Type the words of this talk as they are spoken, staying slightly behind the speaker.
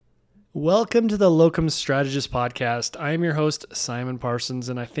Welcome to the Locum Strategist Podcast. I am your host, Simon Parsons,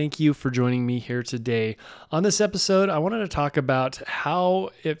 and I thank you for joining me here today. On this episode, I wanted to talk about how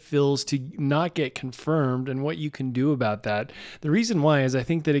it feels to not get confirmed and what you can do about that. The reason why is I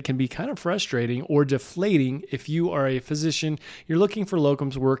think that it can be kind of frustrating or deflating if you are a physician, you're looking for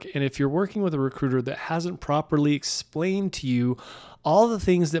locums work, and if you're working with a recruiter that hasn't properly explained to you all the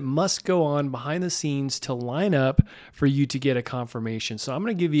things that must go on behind the scenes to line up for you to get a confirmation. So I'm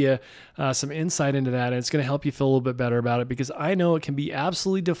going to give you some insight into that, and it's going to help you feel a little bit better about it because I know it can be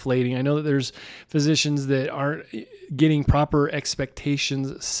absolutely deflating. I know that there's physicians that aren't getting proper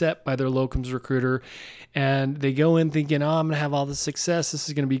expectations set by their locums recruiter, and they go in thinking, I'm going to have all this success. This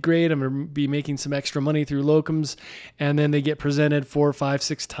is going to be great. I'm going to be making some extra money through locums. And then they get presented 4, 5,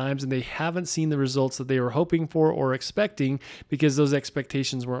 6 times and they haven't seen the results that they were hoping for or expecting because those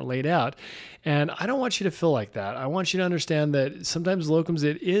expectations weren't laid out. And I don't want you to feel like that. I want you to understand that sometimes locums,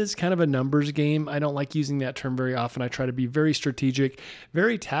 it is kind of a numbers game. I don't like using that term very often. I try to be very strategic,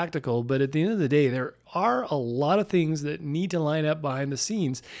 very tactical, but at the end of the day, there are a lot of things that need to line up behind the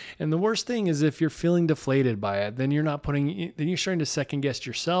scenes. And the worst thing is if you're feeling deflated by it, then you're starting to second guess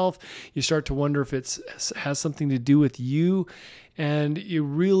yourself. You start to wonder if it has something to do with you. And you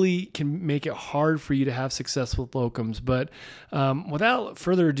really can make it hard for you to have success with locums. But without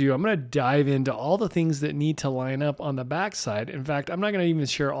further ado, I'm going to dive into all the things that need to line up on the backside. In fact, I'm not going to even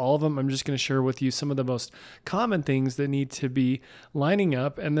share all of them. I'm just going to share with you some of the most common things that need to be lining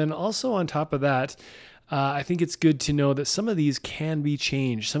up. And then also on top of that, I think it's good to know that some of these can be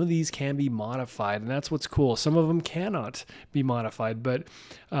changed. Some of these can be modified, and that's what's cool. Some of them cannot be modified, but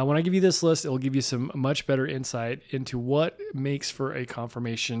when I give you this list, it'll give you some much better insight into what makes for a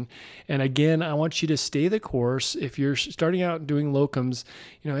confirmation. And again, I want you to stay the course. If you're starting out doing locums,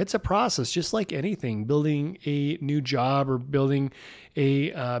 it's a process, just like anything. Building a new job or building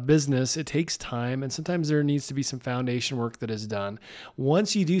a business, it takes time, and sometimes there needs to be some foundation work that is done.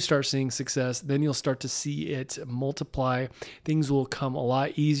 Once you do start seeing success, then you'll start to see it multiply. Things will come a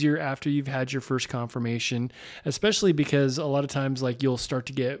lot easier after you've had your first confirmation, especially because a lot of times, like, you'll start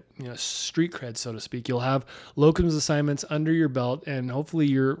to get street cred, so to speak. You'll have locums assignments under your belt, and hopefully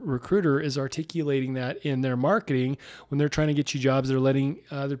your recruiter is articulating that in their marketing when they're trying to get you jobs. They're letting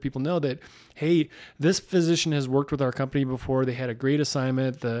other people know that, hey, this physician has worked with our company before. They had a great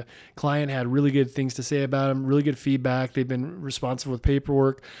assignment. The client had really good things to say about them, really good feedback. They've been responsive with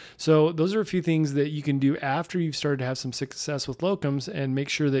paperwork. So those are a few things that you can do after you've started to have some success with locums, and make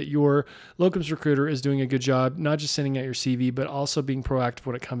sure that your locums recruiter is doing a good job, not just sending out your CV, but also being proactive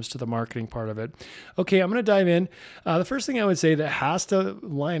when it comes to the marketing part of it. Okay, I'm going to dive in. The first thing I would say that has to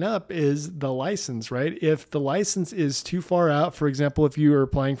line up is the license, right? If the license is too far out, for example, if you are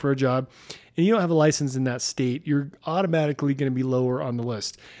applying for a job and you don't have a license in that state, you're automatically going to be lower on the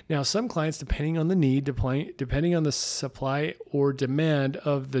list. Now, some clients, depending on the need, depending on the supply or demand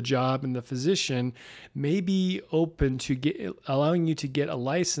of the job and the physician, may be open to allowing you to get a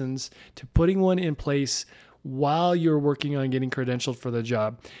license, to putting one in place while you're working on getting credentialed for the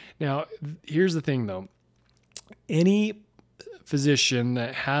job. Now, here's the thing though. Any physician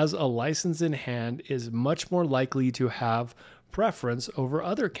that has a license in hand is much more likely to have preference over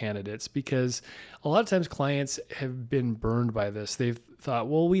other candidates, because a lot of times clients have been burned by this. They've thought,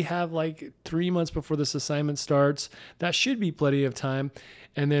 well, we have like 3 months before this assignment starts. That should be plenty of time.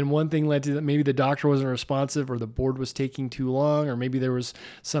 And then one thing led to that, maybe the doctor wasn't responsive, or the board was taking too long, or maybe there was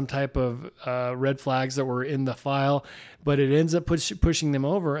some type of red flags that were in the file, but it ends up pushing them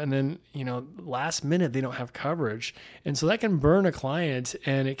over. And then, last minute, they don't have coverage. And so that can burn a client,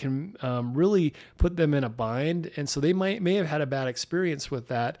 and it can really put them in a bind. And so they may have had a bad experience with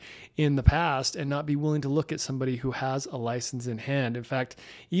that in the past and not be willing to look at somebody who has a license in hand. In fact,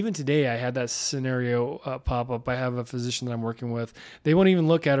 even today, I had that scenario pop up. I have a physician that I'm working with. They won't even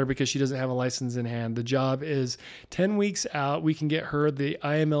look at her because she doesn't have a license in hand. The job is 10 weeks out. We can get her the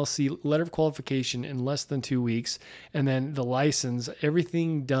IMLC letter of qualification in less than 2 weeks, and then the license,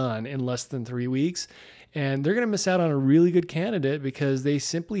 everything done in less than 3 weeks. And they're going to miss out on a really good candidate because they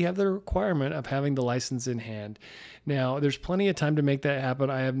simply have the requirement of having the license in hand. Now, there's plenty of time to make that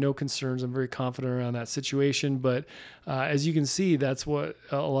happen. I have no concerns. I'm very confident around that situation. But as you can see, that's what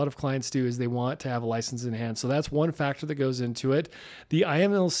a lot of clients do, is they want to have a license in hand. So that's one factor that goes into it. The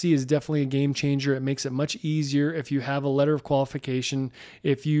IMLC is definitely a game changer. It makes it much easier if you have a letter of qualification.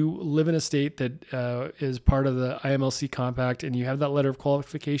 If you live in a state that is part of the IMLC compact and you have that letter of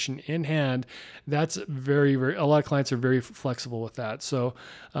qualification in hand, that's very, very, a lot of clients are very flexible with that. So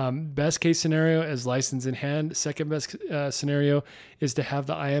best case scenario is license in hand. Second best scenario is to have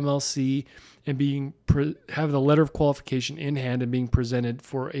the IMLC and have the letter of qualification in hand and being presented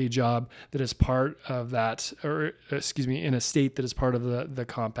for a job that is part of that, or excuse me, in a state that is part of the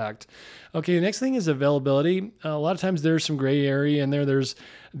compact. Okay, the next thing is availability. A lot of times there's some gray area in there. There's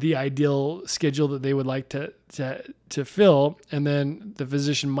the ideal schedule that they would like to fill, and then the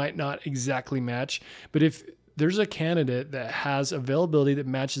physician might not exactly match. But if there's a candidate that has availability that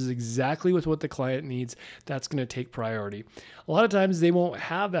matches exactly with what the client needs, that's going to take priority. A lot of times they won't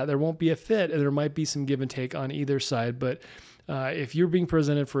have that. There won't be a fit, and there might be some give and take on either side. But if you're being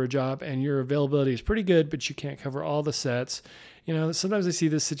presented for a job and your availability is pretty good, but you can't cover all the sets, sometimes I see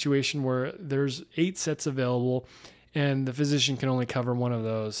this situation where there's 8 sets available and the physician can only cover one of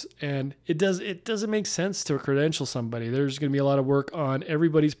those. And it doesn't make sense to credential somebody. There's going to be a lot of work on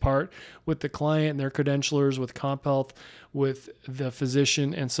everybody's part with the client and their credentialers, with CompHealth, with the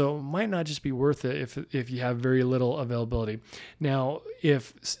physician. And so it might not just be worth it if you have very little availability. Now,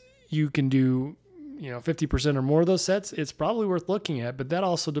 if you can do 50% or more of those sets, it's probably worth looking at, but that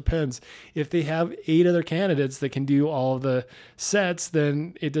also depends. If they have 8 other candidates that can do all of the sets,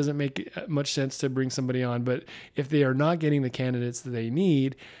 then it doesn't make much sense to bring somebody on. But if they are not getting the candidates that they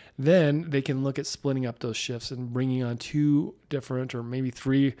need, then they can look at splitting up those shifts and bringing on 2 different or maybe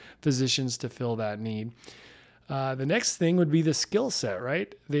 3 physicians to fill that need. The next thing would be the skill set,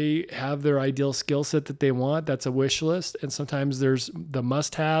 right? They have their ideal skill set that they want. That's a wish list. And sometimes there's the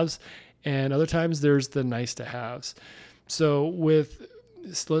must-haves, and other times there's the nice to haves. So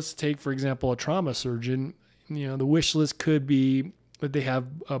let's take, for example, a trauma surgeon. The wish list could be that they have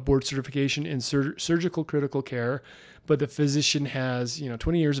a board certification in surgical critical care, but the physician has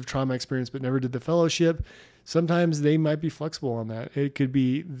 20 years of trauma experience but never did the fellowship. Sometimes they might be flexible on that. It could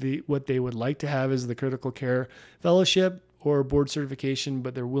be what they would like to have is the critical care fellowship or board certification,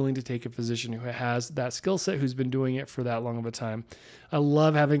 but they're willing to take a physician who has that skill set, who's been doing it for that long of a time. I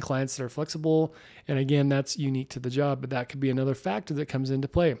love having clients that are flexible. And again, that's unique to the job, but that could be another factor that comes into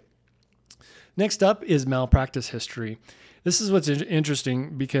play. Next up is malpractice history. This is what's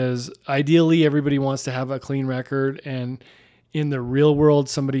interesting, because ideally everybody wants to have a clean record, and in the real world,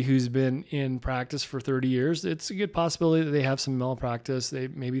 somebody who's been in practice for 30 years, it's a good possibility that they have some malpractice.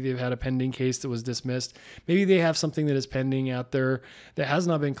 Maybe they've had a pending case that was dismissed. Maybe they have something that is pending out there that has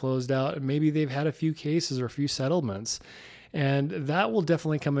not been closed out. And maybe they've had a few cases or a few settlements. And that will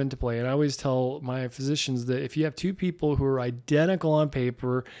definitely come into play. And I always tell my physicians that if you have 2 people who are identical on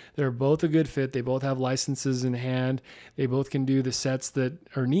paper, they're both a good fit, they both have licenses in hand, they both can do the sets that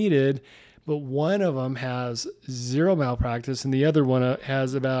are needed, but one of them has 0 malpractice and the other one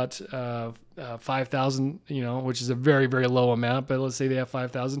has about 5,000, which is a very, very low amount, but let's say they have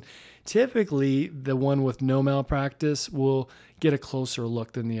 5,000. Typically, the one with no malpractice will get a closer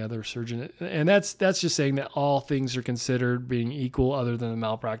look than the other surgeon. And that's just saying that all things are considered being equal other than the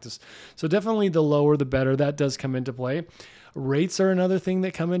malpractice. So definitely the lower, the better. That does come into play. Rates are another thing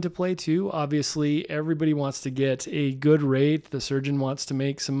that come into play too. Obviously, everybody wants to get a good rate. The surgeon wants to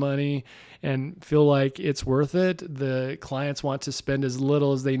make some money and feel like it's worth it. The clients want to spend as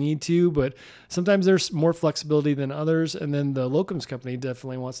little as they need to, but sometimes there's more flexibility than others. And then the locums company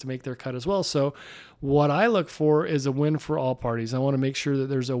definitely wants to make their cut as well. So what I look for is a win for all parties. I want to make sure that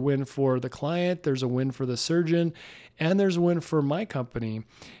there's a win for the client, there's a win for the surgeon, and there's a win for my company.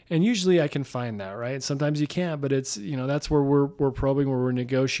 And usually I can find that, right? Sometimes you can't, but it's, that's where we're probing, where we're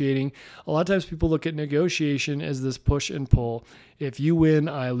negotiating. A lot of times people look at negotiation as this push and pull. If you win,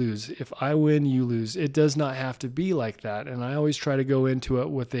 I lose. If I win, you lose. It does not have to be like that. And I always try to go into it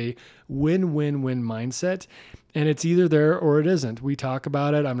with a win-win-win mindset. And it's either there or it isn't. We talk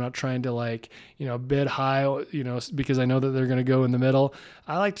about it. I'm not trying to bid high, because I know that they're going to go in the middle.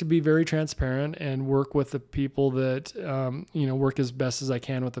 I like to be very transparent and work with the people that, work as best as I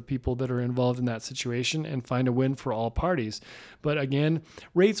can with the people that are involved in that situation and find a win for all parties. But again,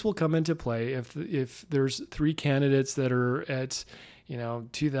 rates will come into play. If there's 3 candidates that are at,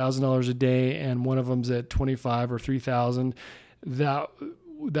 $2,000 a day and one of them's at $2,500 or $3,000,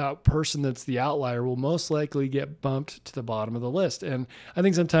 that person that's the outlier will most likely get bumped to the bottom of the list. And I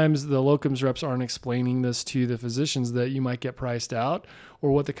think sometimes the locums reps aren't explaining this to the physicians, that you might get priced out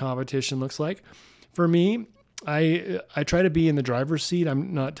or what the competition looks like. For me, I try to be in the driver's seat.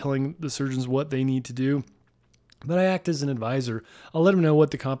 I'm not telling the surgeons what they need to do, but I act as an advisor. I'll let them know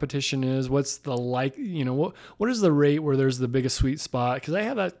what the competition is, what's the what is the rate where there's the biggest sweet spot, because I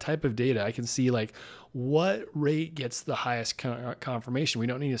have that type of data. I can see what rate gets the highest confirmation. We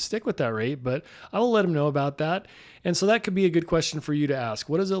don't need to stick with that rate, but I will let them know about that. And so that could be a good question for you to ask.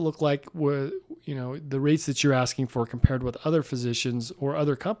 What does it look like with, the rates that you're asking for compared with other physicians or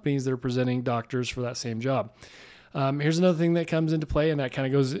other companies that are presenting doctors for that same job? Here's another thing that comes into play, and that kind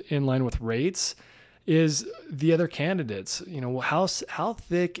of goes in line with rates, is the other candidates. How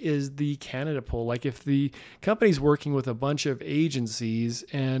thick is the candidate pool? Like if the company's working with a bunch of agencies,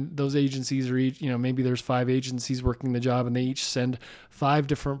 and those agencies are each, maybe there's 5 agencies working the job, and they each send 5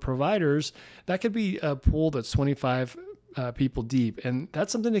 different providers, that could be a pool that's 25 people deep. And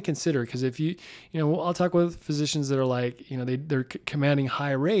that's something to consider, because if I'll talk with physicians that are like, they're commanding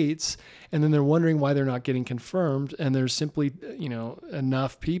high rates, and then they're wondering why they're not getting confirmed. And there's simply,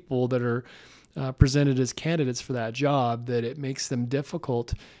 enough people that are presented as candidates for that job that it makes them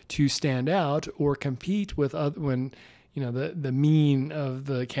difficult to stand out or compete with when the mean of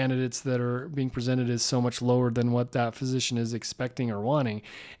the candidates that are being presented is so much lower than what that physician is expecting or wanting.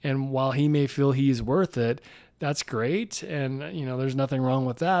 And while he may feel he's worth it, that's great. And, there's nothing wrong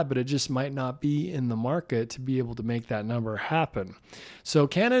with that, but it just might not be in the market to be able to make that number happen. So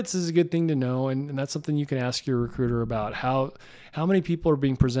candidates is a good thing to know. And that's something you can ask your recruiter about, how many people are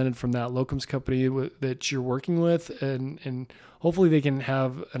being presented from that locums company that you're working with. And hopefully they can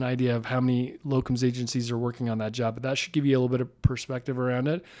have an idea of how many locums agencies are working on that job, but that should give you a little bit of perspective around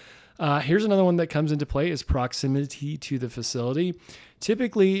it. Here's another one that comes into play is proximity to the facility.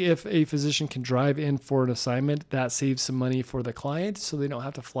 Typically, if a physician can drive in for an assignment, that saves some money for the client, so they don't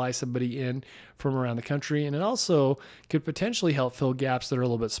have to fly somebody in from around the country. And it also could potentially help fill gaps that are a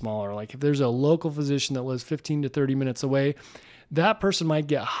little bit smaller. Like if there's a local physician that lives 15 to 30 minutes away, that person might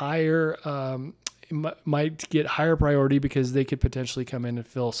get higher priority, because they could potentially come in and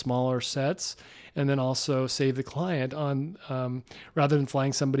fill smaller sets, and then also save the client on rather than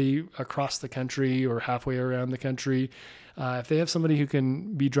flying somebody across the country or halfway around the country. If they have somebody who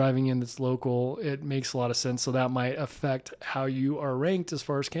can be driving in that's local, it makes a lot of sense. So that might affect how you are ranked as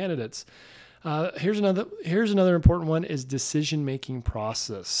far as candidates. Here's another important one is decision-making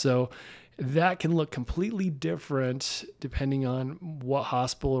process. So that can look completely different depending on what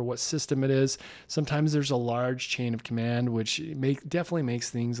hospital or what system it is. Sometimes there's a large chain of command, which definitely makes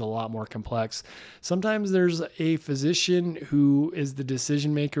things a lot more complex. Sometimes there's a physician who is the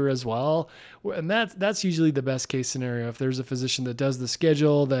decision maker as well, and that's usually the best case scenario. If there's a physician that does the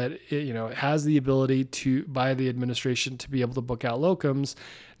schedule, that has the ability to, by the administration, to be able to book out locums,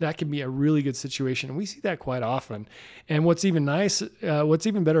 that can be a really good situation. And we see that quite often. And what's even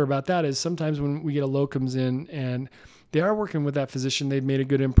better about that is sometimes when we get a locums in and they are working with that physician, they've made a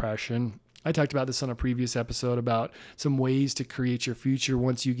good impression. I talked about this on a previous episode about some ways to create your future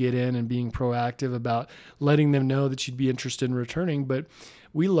once you get in, and being proactive about letting them know that you'd be interested in returning. But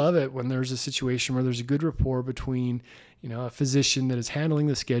we love it when there's a situation where there's a good rapport between a physician that is handling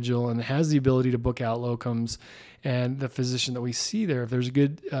the schedule and has the ability to book out locums and the physician that we see there. If there's a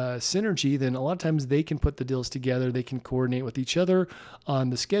good synergy, then a lot of times they can put the deals together. They can coordinate with each other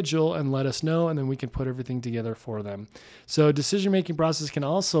on the schedule and let us know, and then we can put everything together for them. So decision-making process can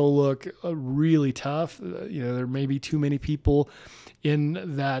also look really tough. There may be too many people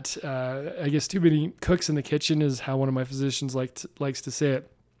in that, I guess too many cooks in the kitchen is how one of my physicians likes to say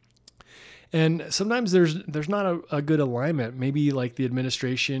it. And sometimes there's not a good alignment. Maybe like the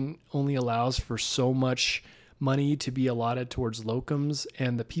administration only allows for so much money to be allotted towards locums,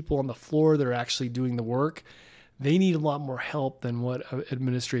 and the people on the floor that are actually doing the work, they need a lot more help than what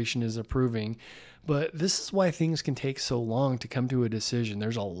administration is approving. But this is why things can take so long to come to a decision.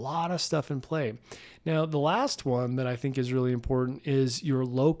 There's a lot of stuff in play. Now, the last one that I think is really important is your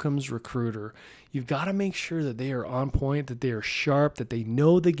locums recruiter. You've got to make sure that they are on point, that they are sharp, that they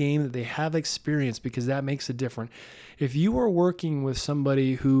know the game, that they have experience, because that makes a difference. If you are working with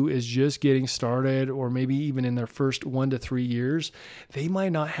somebody who is just getting started, or maybe even in their first 1 to 3 years, they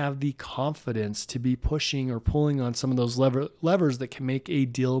might not have the confidence to be pushing or pulling on some of those levers that can make a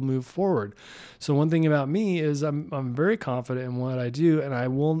deal move forward. So one thing about me is I'm very confident in what I do, and I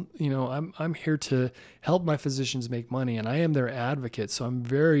will, I'm here to help my physicians make money, and I am their advocate. So I'm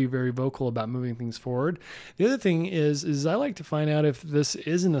very, very vocal about moving things forward. The other thing is I like to find out if this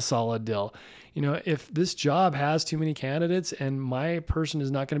isn't a solid deal. If this job has too many candidates and my person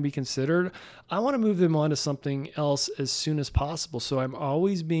is not going to be considered, I want to move them on to something else as soon as possible. So I'm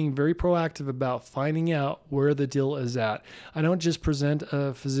always being very proactive about finding out where the deal is at. I don't just present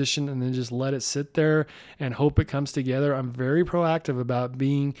a physician and then just let it sit there and hope it comes together. I'm very proactive about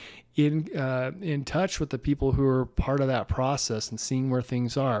being in touch with the people who are part of that process and seeing where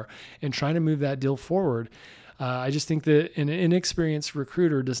things are and trying to move that deal forward. I just think that an inexperienced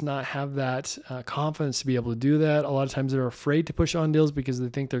recruiter does not have that confidence to be able to do that. A lot of times they're afraid to push on deals because they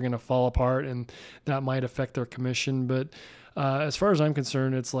think they're going to fall apart and that might affect their commission. But As far as I'm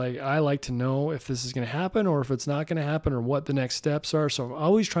concerned, it's like I like to know if this is going to happen or if it's not going to happen or what the next steps are. So I'm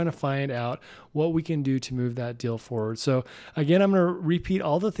always trying to find out what we can do to move that deal forward. So again, I'm going to repeat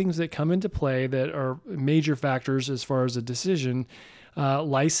all the things that come into play that are major factors as far as a decision.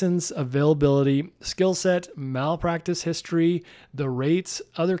 License, availability, skill set, malpractice history, the rates,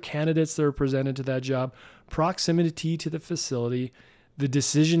 other candidates that are presented to that job, proximity to the facility, the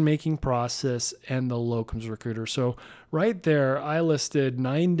decision-making process, and the locums recruiter. So right there, I listed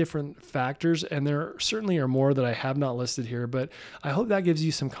 9 different factors, and there certainly are more that I have not listed here, but I hope that gives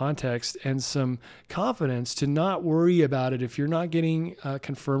you some context and some confidence to not worry about it if you're not getting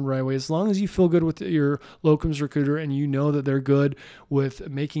confirmed right away. As long as you feel good with your locums recruiter and you know that they're good with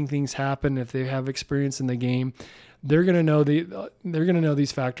making things happen, if they have experience in the game, they're going to know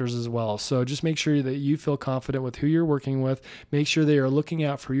these factors as well. So just make sure that you feel confident with who you're working with. Make sure they are looking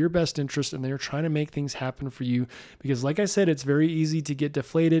out for your best interest and they're trying to make things happen for you. Because like I said, it's very easy to get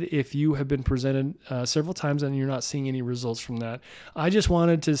deflated if you have been presented several times and you're not seeing any results from that. I just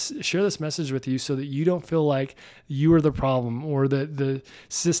wanted to share this message with you so that you don't feel like you are the problem or that the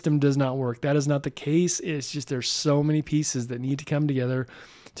system does not work. That is not the case. It's just there's so many pieces that need to come together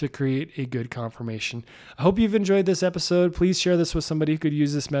to create a good confirmation. I hope you've enjoyed this episode. Please share this with somebody who could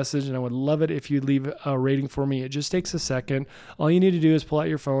use this message, and I would love it if you'd leave a rating for me. It just takes a second. All you need to do is pull out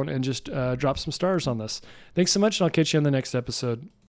your phone and just drop some stars on this. Thanks so much, and I'll catch you on the next episode.